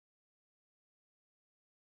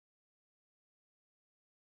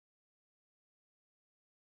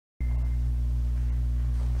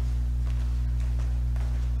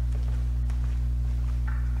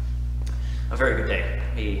A very good day.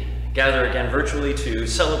 We gather again virtually to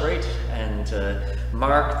celebrate and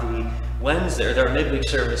mark the Wednesday, our midweek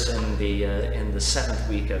service in the seventh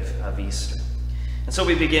week of Easter. And so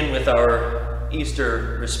we begin with our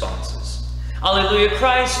Easter responses. Alleluia,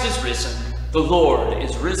 Christ is risen. The Lord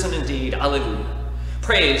is risen indeed. Alleluia.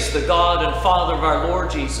 Praise the God and Father of our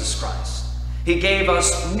Lord Jesus Christ. He gave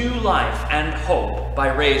us new life and hope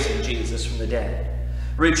by raising Jesus from the dead.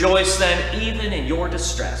 Rejoice then even in your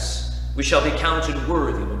distress. We shall be counted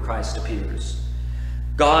worthy when Christ appears.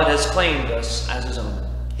 God has claimed us as his own.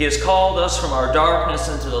 He has called us from our darkness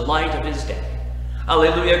into the light of his day.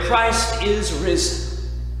 Alleluia, Christ is risen.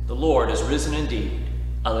 The Lord is risen indeed.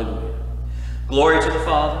 Alleluia. Glory to the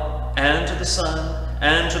Father, and to the Son,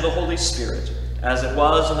 and to the Holy Spirit, as it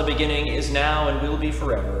was in the beginning, is now, and will be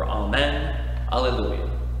forever. Amen. Alleluia.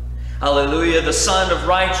 Alleluia, the Son of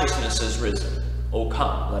righteousness is risen. O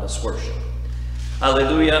come, let us worship.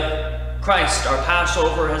 Alleluia. Christ, our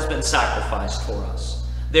Passover, has been sacrificed for us.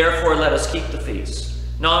 Therefore, let us keep the feast,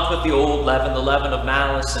 not with the old leaven, the leaven of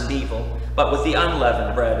malice and evil, but with the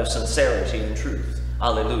unleavened bread of sincerity and truth.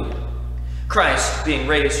 Alleluia. Christ, being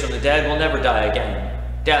raised from the dead, will never die again.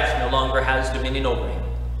 Death no longer has dominion over him.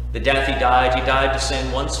 The death he died to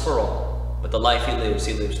sin once for all. But the life he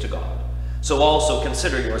lives to God. So also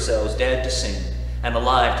consider yourselves dead to sin and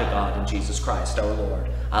alive to God in Jesus Christ our Lord.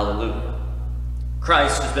 Alleluia.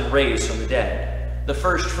 Christ has been raised from the dead, the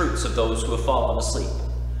first fruits of those who have fallen asleep.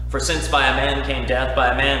 For since by a man came death, by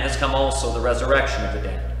a man has come also the resurrection of the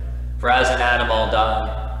dead. For as in Adam all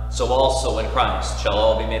die, so also in Christ shall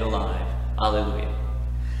all be made alive. Alleluia.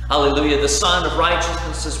 Alleluia, the Son of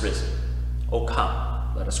righteousness is risen. O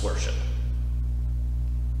come, let us worship.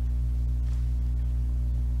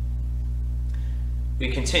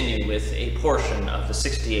 We continue with a portion of the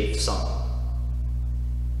 68th Psalm.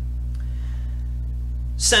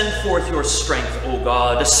 Send forth your strength, O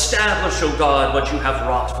God. Establish, O God, what you have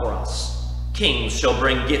wrought for us. Kings shall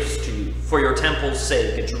bring gifts to you for your temple's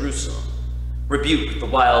sake at Jerusalem. Rebuke the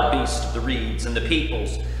wild beast of the reeds, and the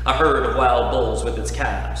peoples, a herd of wild bulls with its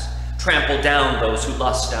calves. Trample down those who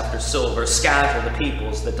lust after silver. Scatter the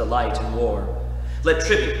peoples that delight in war. Let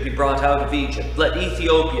tribute be brought out of Egypt. Let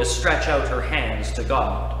Ethiopia stretch out her hands to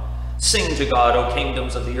God. Sing to God, O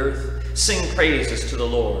kingdoms of the earth. Sing praises to the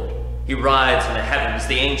Lord. He rides in the heavens,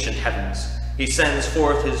 the ancient heavens. He sends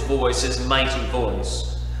forth his voice, his mighty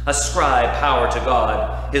voice. Ascribe power to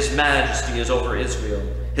God. His majesty is over Israel.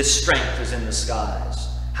 His strength is in the skies.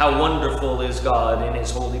 How wonderful is God in his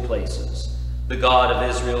holy places. The God of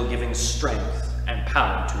Israel giving strength and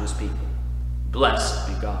power to his people. Blessed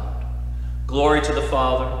be God. Glory to the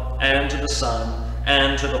Father, and to the Son,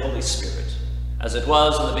 and to the Holy Spirit, as it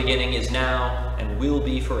was in the beginning, is now, and will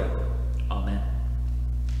be forever. Amen.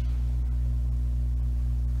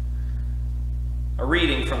 A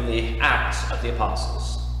reading from the Acts of the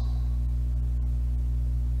Apostles.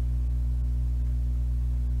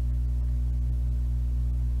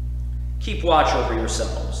 Keep watch over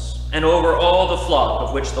yourselves, and over all the flock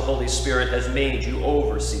of which the Holy Spirit has made you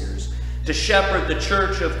overseers, to shepherd the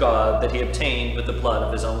church of God that he obtained with the blood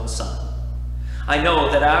of his own Son. I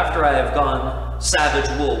know that after I have gone, savage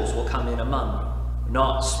wolves will come in among you,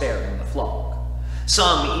 not sparing the flock.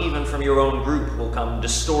 Some, even from your own group, will come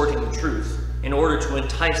distorting the truth, in order to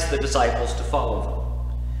entice the disciples to follow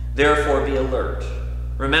them. Therefore be alert,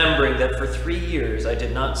 remembering that for 3 years I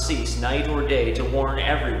did not cease night or day to warn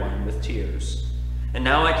everyone with tears. And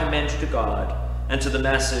now I commend you to God and to the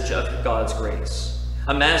message of God's grace,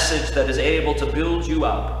 a message that is able to build you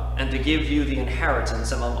up and to give you the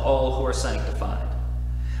inheritance among all who are sanctified.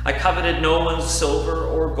 I coveted no one's silver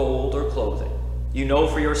or gold or clothing. You know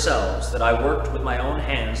for yourselves that I worked with my own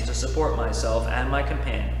hands to support myself and my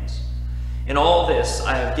companions. In all this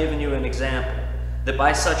I have given you an example, that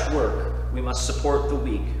by such work we must support the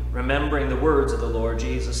weak, remembering the words of the Lord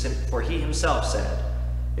Jesus, for he himself said,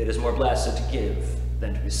 "It is more blessed to give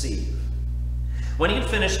than to receive." When he had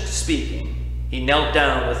finished speaking, he knelt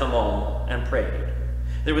down with them all and prayed.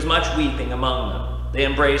 There was much weeping among them. They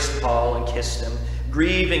embraced Paul and kissed him,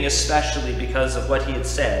 grieving especially because of what he had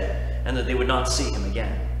said, and that they would not see him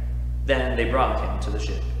again. Then they brought him to the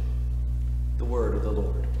ship. The word of the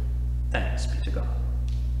Lord. Thanks be to God.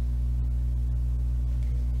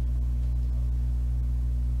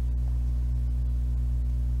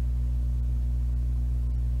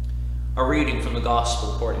 A reading from the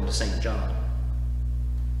Gospel according to St. John.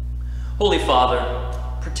 Holy Father,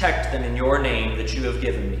 protect them in your name that you have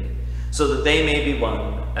given me, so that they may be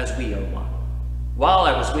one as we are one. While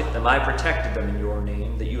I was with them, I protected them in your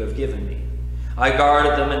name that you have given me. I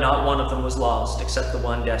guarded them, and not one of them was lost, except the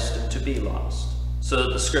one destined to be lost, so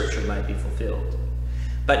that the scripture might be fulfilled.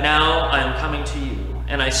 But now I am coming to you,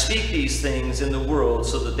 and I speak these things in the world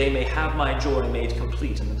so that they may have my joy made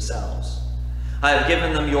complete in themselves. I have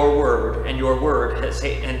given them your word, and your word has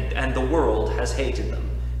and the world has hated them,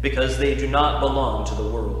 because they do not belong to the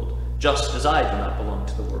world, just as I do not belong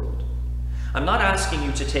to the world. I'm not asking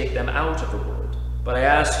you to take them out of the world, but I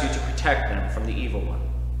ask you to protect them from the evil one.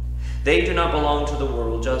 They do not belong to the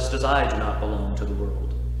world, just as I do not belong to the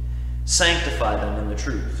world. Sanctify them in the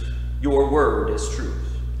truth. Your word is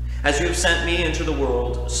truth. As you have sent me into the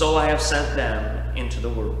world, so I have sent them into the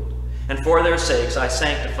world. And for their sakes I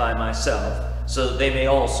sanctify myself, so that they may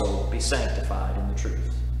also be sanctified in the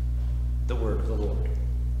truth. The word of the Lord.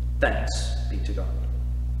 Thanks be to God.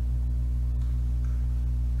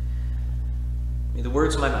 May the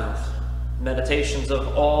words of my mouth, meditations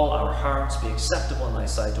of all our hearts be acceptable in thy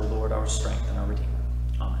sight, O Lord, our strength and our Redeemer.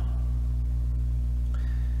 Amen.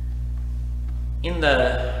 In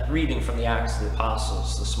the reading from the Acts of the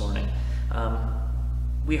Apostles this morning,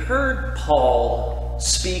 we heard Paul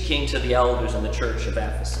speaking to the elders in the church of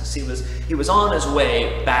Ephesus. He was on his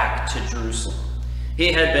way back to Jerusalem.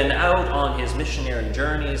 He had been out on his missionary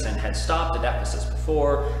journeys and had stopped at Ephesus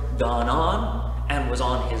before, gone on, and was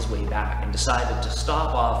on his way back, and decided to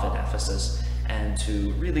stop off at Ephesus and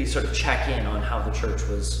to really sort of check in on how the church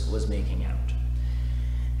was making out.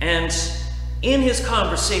 And in his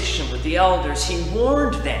conversation with the elders, he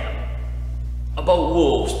warned them about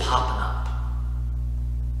wolves popping up.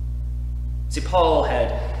 See, Paul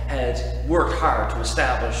had worked hard to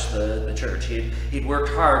establish the church. He'd worked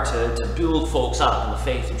hard to build folks up in the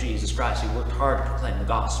faith of Jesus Christ. He worked hard to proclaim the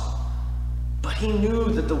gospel. But he knew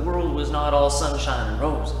that the world was not all sunshine and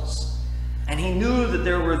roses. And he knew that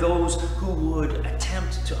there were those who would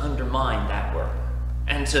attempt to undermine that work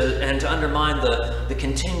and to undermine the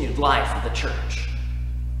continued life of the church.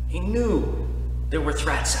 He knew there were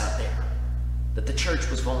threats out there, that the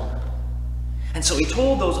church was vulnerable. And so he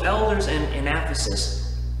told those elders in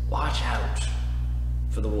Ephesus, watch out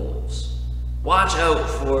for the wolves. Watch out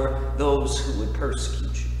for those who would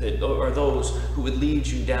persecute you, or those who would lead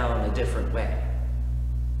you down a different way.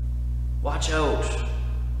 Watch out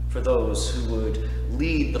for those who would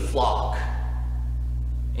lead the flock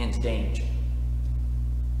into danger.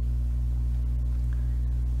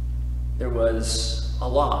 There were a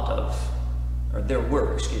lot of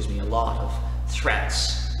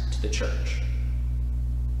threats to the church.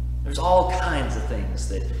 There's all kinds of things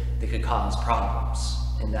that could cause problems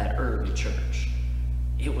in that early church.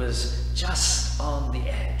 It was just on the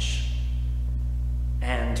edge.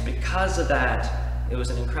 And because of that, it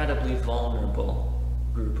was an incredibly vulnerable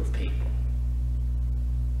group of people.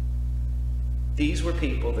 These were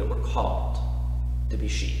people that were called to be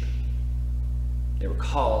sheep. They were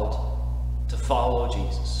called to follow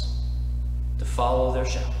Jesus, to follow their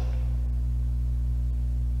shepherd.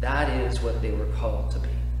 That is what they were called to be.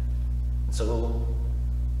 So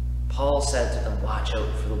Paul said to them, watch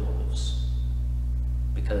out for the wolves,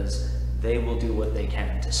 because they will do what they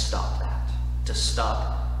can to stop that, to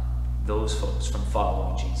stop those folks from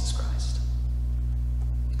following Jesus Christ.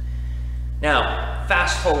 Now,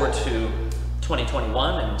 fast forward to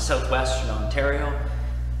 2021 in southwestern Ontario,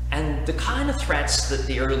 and the kind of threats that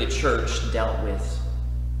the early church dealt with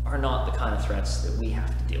are not the kind of threats that we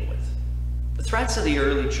have to deal with. The threats of the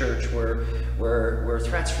early church were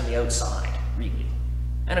threats from the outside, really,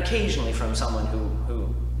 and occasionally from someone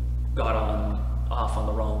who got off on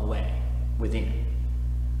the wrong way within.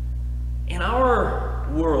 In our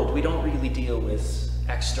world, we don't really deal with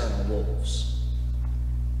external wolves.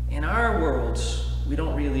 In our world, we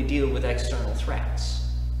don't really deal with external threats.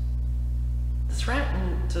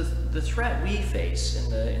 The threat we face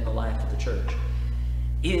in the life of the church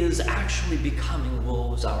is actually becoming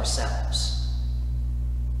wolves ourselves.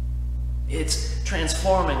 It's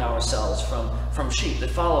transforming ourselves from sheep that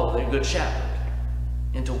follow their good shepherd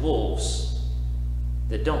into wolves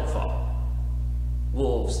that don't follow.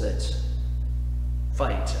 Wolves that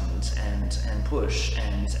fight and push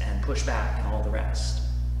and push back and all the rest.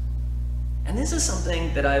 And this is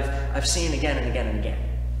something that I've seen again and again and again.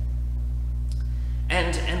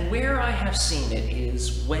 And where I have seen it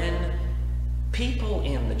is when people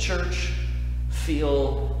in the church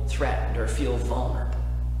feel threatened or feel vulnerable.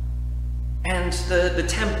 And the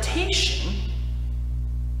temptation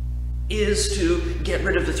is to get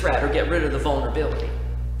rid of the threat or get rid of the vulnerability.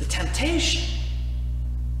 The temptation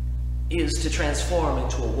is to transform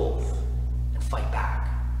into a wolf and fight back.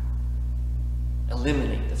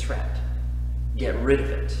 Eliminate the threat. Get rid of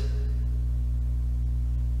it.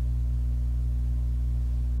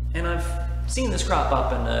 And I've seen this crop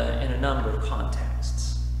up in a number of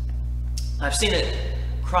contexts. I've seen it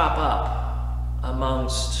crop up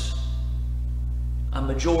amongst a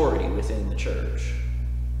majority within the church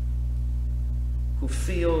who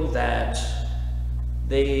feel that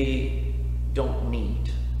they don't need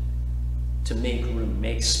to make room,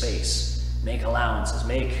 make space, make allowances,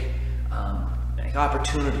 make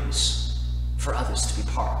opportunities for others to be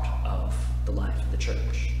part of the life of the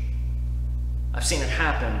church. I've seen it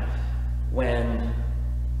happen when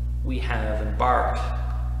we have embarked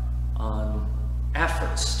on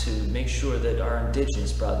efforts to make sure that our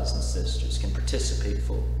Indigenous brothers and sisters can participate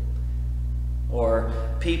fully, or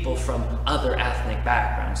people from other ethnic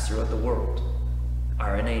backgrounds throughout the world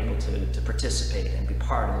are enabled to participate and be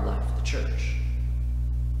part of the life of the church.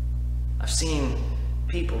 I've seen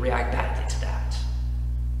people react badly to that.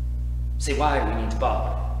 Say, why do we need to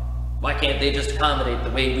bother? Why can't they just accommodate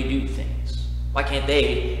the way we do things? Why can't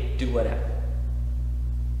they do whatever?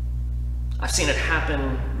 I've seen it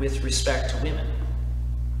happen with respect to women.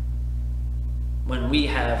 When we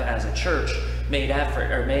have, as a church, made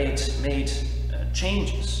effort, or made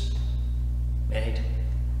changes, made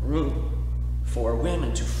room for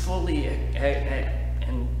women to fully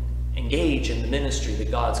engage in the ministry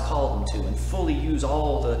that God's called them to, and fully use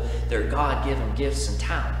all their God-given gifts and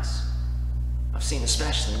talents. I've seen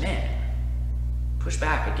especially men push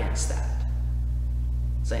back against that,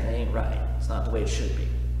 saying it ain't right, it's not the way it should be.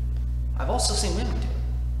 I've also seen women do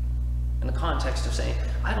it in the context of saying,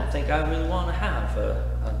 I don't think I really want to have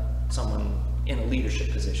someone in a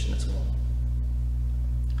leadership position that's a woman.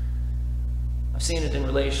 I've seen it in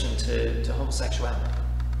relation to homosexuality.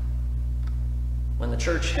 When the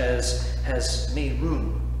church has made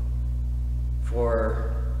room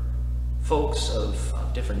for folks of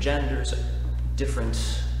different genders, different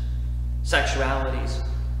sexualities,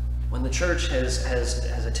 when the church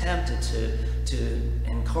has attempted to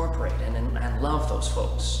incorporate and love those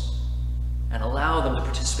folks and allow them to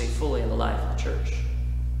participate fully in the life of the church,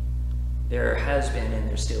 there has been and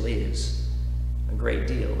there still is a great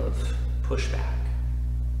deal of pushback.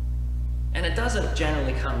 And it doesn't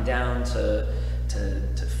generally come down to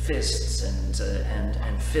fists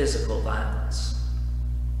and physical violence.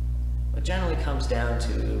 What it generally comes down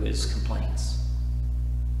to is complaints,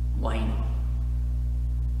 whining,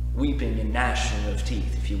 weeping and gnashing of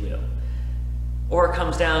teeth, if you will. Or it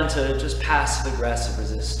comes down to just passive-aggressive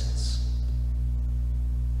resistance.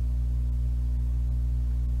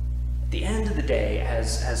 At the end of the day,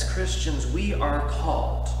 as Christians, we are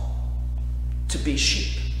called to be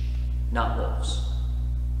sheep, not wolves.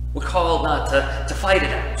 We're called not to fight it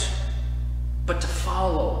out, but to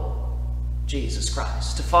follow Jesus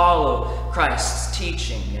Christ, to follow Christ's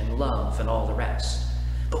teaching and love and all the rest.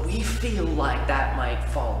 But we feel like that might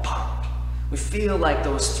fall apart. We feel like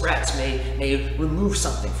those threats may remove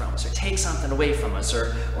something from us, or take something away from us,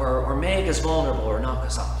 or make us vulnerable, or knock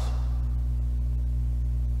us off.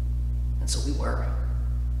 And so we worry.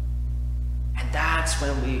 And that's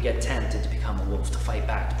when we get tempted to become a wolf, to fight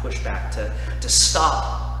back, to push back, to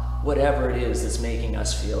stop whatever it is that's making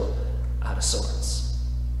us feel out of sorts.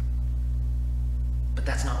 But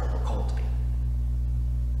that's not what we're called to be.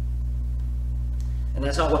 And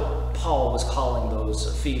that's not what Paul was calling those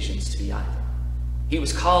Ephesians to be either. He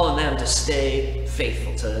was calling them to stay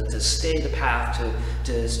faithful, to stay the path,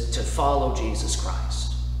 to follow Jesus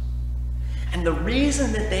Christ. And the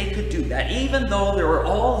reason that they could do that, even though there were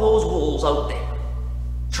all those wolves out there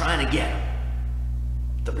trying to get them,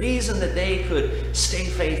 the reason that they could stay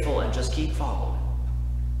faithful and just keep following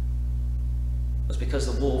was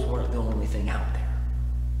because the wolves weren't the only thing out there.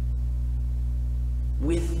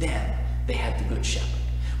 With them, they had the Good Shepherd.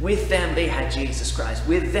 With them, they had Jesus Christ.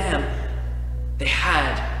 With them, they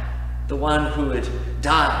had the one who had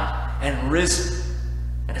died and risen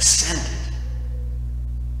and ascended.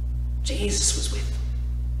 Jesus was with them.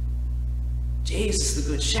 Jesus,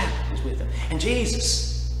 the Good Shepherd, was with them. And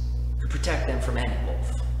Jesus could protect them from any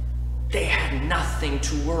wolf. They had nothing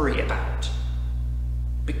to worry about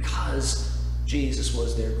because Jesus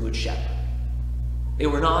was their Good Shepherd. They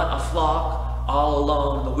were not a flock all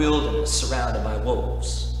alone in the wilderness surrounded by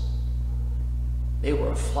wolves. They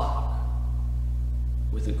were a flock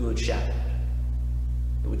with a Good Shepherd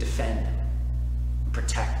that would defend them, and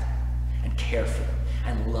protect them, and care for them,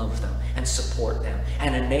 and love them, and support them,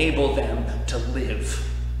 and enable them to live.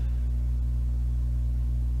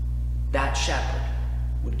 That shepherd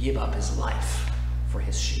would give up his life for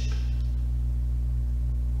his sheep.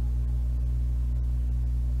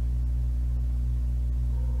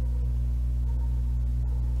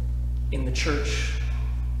 In the church,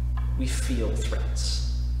 we feel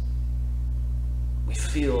threats. We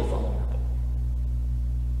feel vulnerable.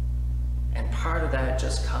 And part of that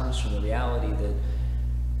just comes from the reality that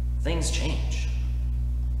things change.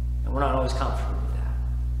 And we're not always comfortable with that.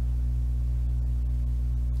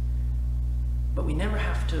 But we never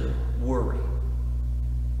have to worry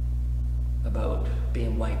about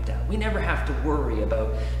being wiped out. We never have to worry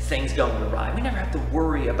about things going awry. We never have to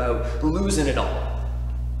worry about losing it all.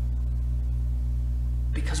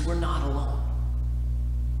 Because we're not alone.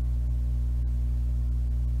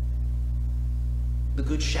 The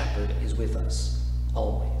Good Shepherd is with us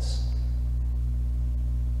always.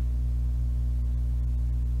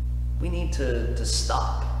 We need to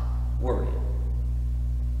stop worrying.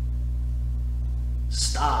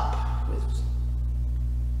 Stop with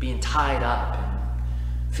being tied up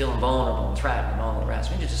and feeling vulnerable and threatened and all the rest.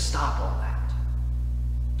 We need to just stop all that.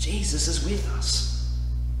 Jesus is with us.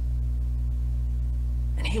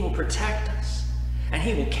 And he will protect us. And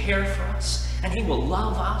he will care for us. And he will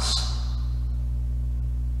love us.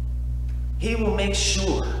 He will make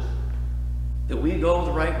sure that we go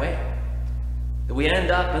the right way. That we end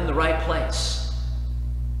up in the right place.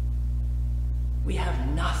 We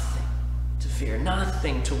have nothing to fear,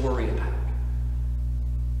 nothing to worry about.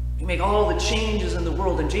 We make all the changes in the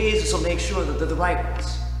world, and Jesus will make sure that they're the right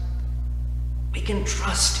ones. We can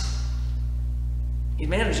trust him. He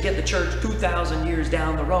managed to get the church 2,000 years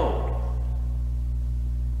down the road.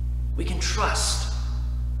 We can trust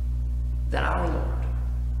that our Lord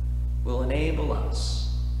will enable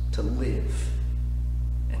us to live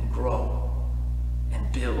and grow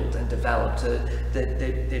and build and develop,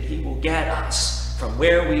 that he will get us from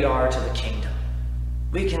where we are to the kingdom.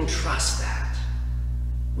 We can trust that.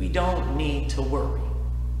 We don't need to worry.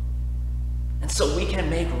 And so we can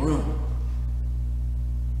make room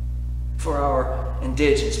for our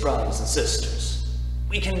indigenous brothers and sisters.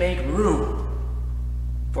 We can make room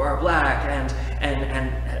for our black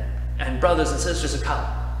and brothers and sisters of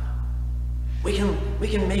color. We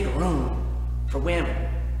can make room for women.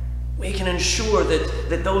 We can ensure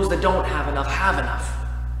that those that don't have enough.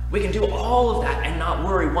 We can do all of that and not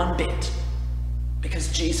worry one bit,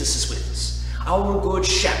 because Jesus is with us. Our Good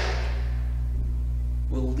Shepherd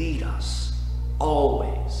will lead us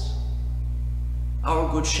always.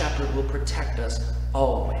 Our Good Shepherd will protect us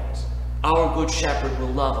always. Our Good Shepherd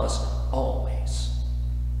will love us always.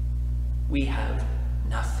 We have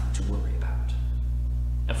nothing to worry about.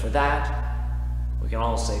 And for that, we can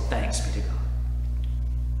all say thanks be to God.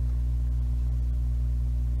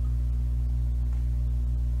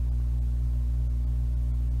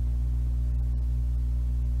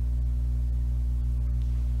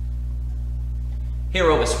 Hear,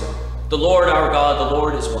 O Israel, the Lord our God, the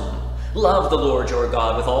Lord is one. Love the Lord your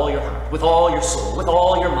God with all your heart, with all your soul, with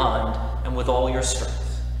all your mind, and with all your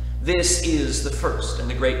strength. This is the first and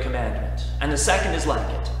the great commandment, and the second is like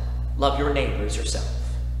it. Love your neighbor as yourself.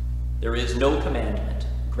 There is no commandment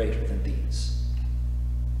greater than these.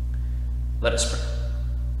 Let us pray.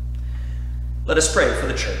 Let us pray for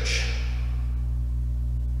the church.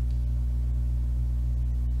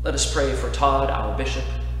 Let us pray for Todd, our bishop,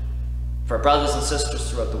 for our brothers and sisters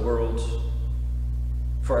throughout the world,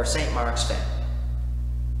 for our St. Mark's family.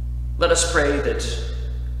 Let us pray that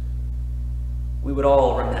we would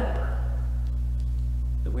all remember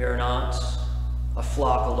that we are not a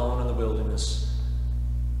flock alone in the wilderness.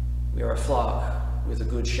 We are a flock with a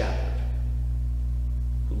good shepherd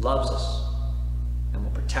who loves us and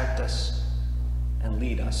will protect us and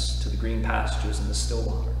lead us to the green pastures and the still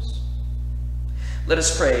waters. Let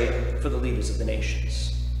us pray for the leaders of the nations.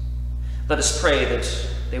 Let us pray that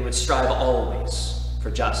they would strive always for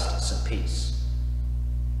justice and peace,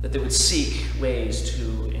 that they would seek ways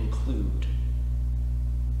to include,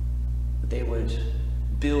 that they would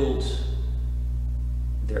build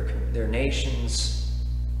their nations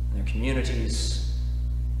and their communities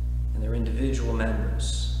and their individual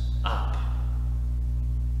members up.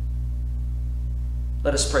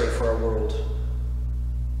 Let us pray for our world.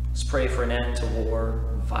 Let's pray for an end to war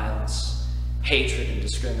and violence, hatred and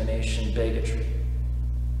discrimination, bigotry.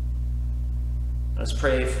 Let us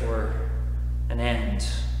pray for an end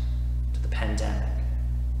to the pandemic.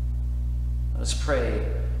 Let us pray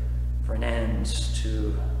for an end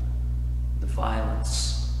to the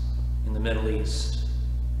violence in the Middle East.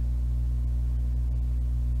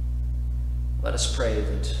 Let us pray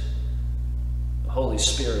that the Holy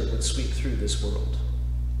Spirit would sweep through this world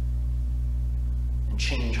and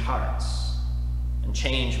change hearts and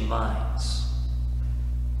change minds,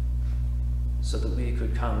 so that we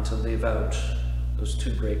could come to live out those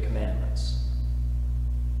two great commandments.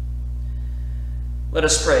 Let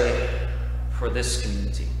us pray for this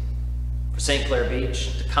community, for St. Clair Beach,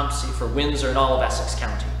 and Tecumseh, for Windsor and all of Essex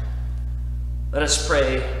County. Let us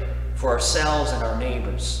pray for ourselves and our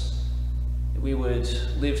neighbors, that we would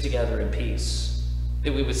live together in peace,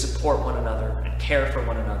 that we would support one another and care for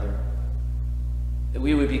one another, that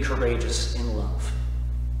we would be courageous in love.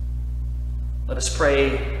 Let us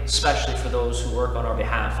pray especially for those who work on our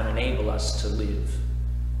behalf and enable us to live.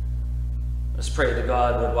 Let us pray that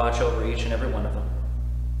God would watch over each and every one of them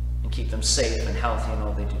and keep them safe and healthy in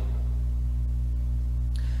all they do.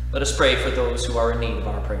 Let us pray for those who are in need of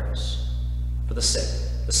our prayers, for the sick,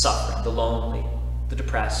 the suffering, the lonely, the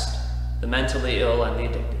depressed, the mentally ill, and the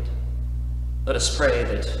addicted. Let us pray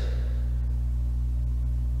that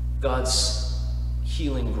God's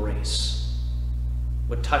healing grace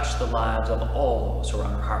would touch the lives of all those who are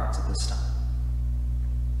on our hearts at this time.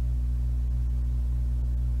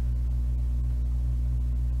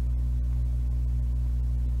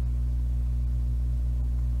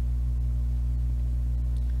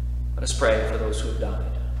 Let us pray for those who have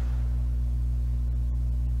died.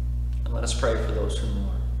 And let us pray for those who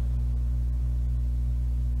mourn.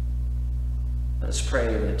 Let us pray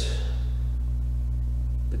that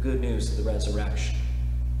the good news of the resurrection,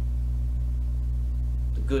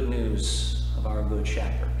 the good news of our Good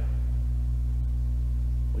Shepherd,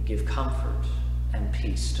 would give comfort and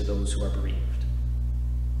peace to those who are bereaved.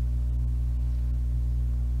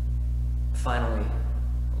 Finally,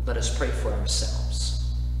 let us pray for ourselves.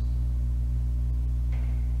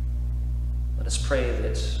 Let us pray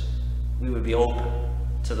that we would be open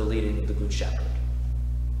to the leading of the Good Shepherd,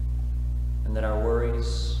 and that our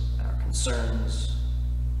worries and our concerns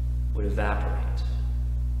would evaporate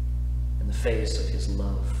in the face of his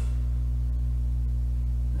love,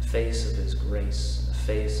 in the face of his grace, in the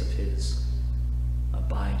face of his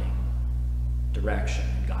abiding direction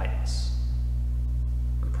and guidance.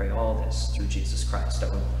 We pray all this through Jesus Christ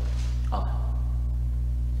our Lord. Amen.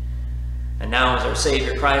 And now, as our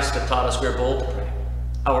Savior Christ hath taught us, we are bold to pray.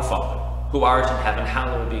 Our Father, who art in heaven,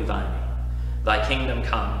 hallowed be thy name. Thy kingdom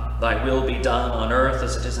come, thy will be done on earth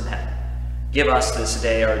as it is in heaven. Give us this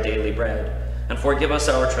day our daily bread, and forgive us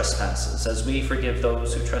our trespasses, as we forgive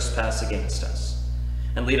those who trespass against us.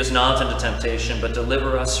 And lead us not into temptation, but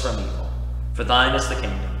deliver us from evil. For thine is the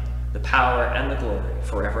kingdom, the power, and the glory,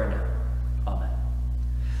 forever and ever. Amen.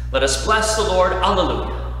 Let us bless the Lord.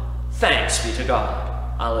 Alleluia. Thanks be to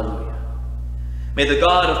God. Alleluia. May the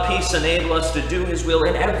God of peace enable us to do his will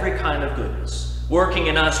in every kind of goodness, working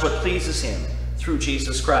in us what pleases him, through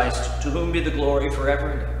Jesus Christ, to whom be the glory forever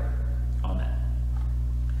and ever. Amen.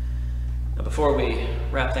 Now, before we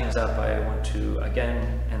wrap things up, I want to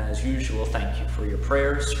again, and as usual, thank you for your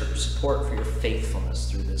prayers, for your support, for your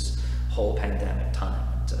faithfulness through this whole pandemic time.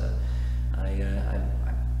 And I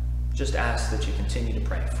just ask that you continue to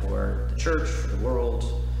pray for the church, for the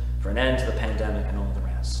world, for an end to the pandemic and all the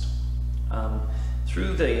rest.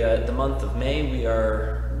 Through the month of May, we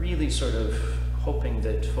are really sort of hoping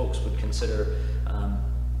that folks would consider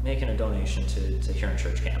making a donation to Huron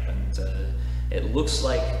Church Camp, and it looks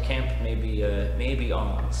like camp may be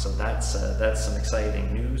on, so that's some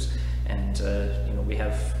exciting news. And you know, we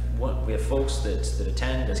have folks that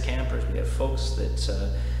attend as campers, we have folks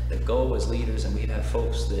that go as leaders, and we have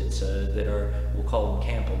folks that are, we'll call them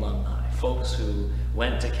camp alumni, folks who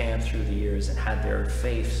went to camp through the years and had their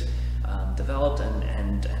faith developed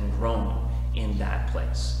and grown in that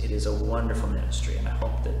place. It is a wonderful ministry, and I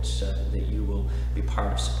hope that you will be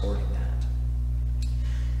part of supporting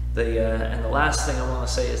that. And the last thing I want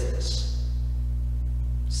to say is this: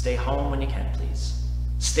 stay home when you can, please.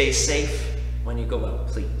 Stay safe when you go out,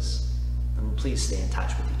 please. And please stay in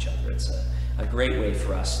touch with each other. It's a great way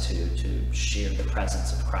for us to share the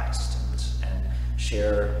presence of Christ and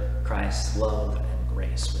share Christ's love and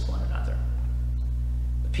grace with one another.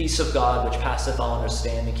 The peace of God, which passeth all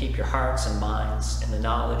understanding, keep your hearts and minds in the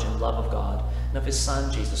knowledge and love of God and of his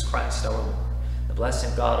Son, Jesus Christ our Lord. The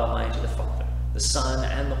blessing of God Almighty, the Father, the Son,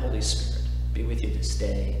 and the Holy Spirit be with you this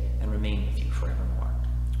day and remain with you forevermore.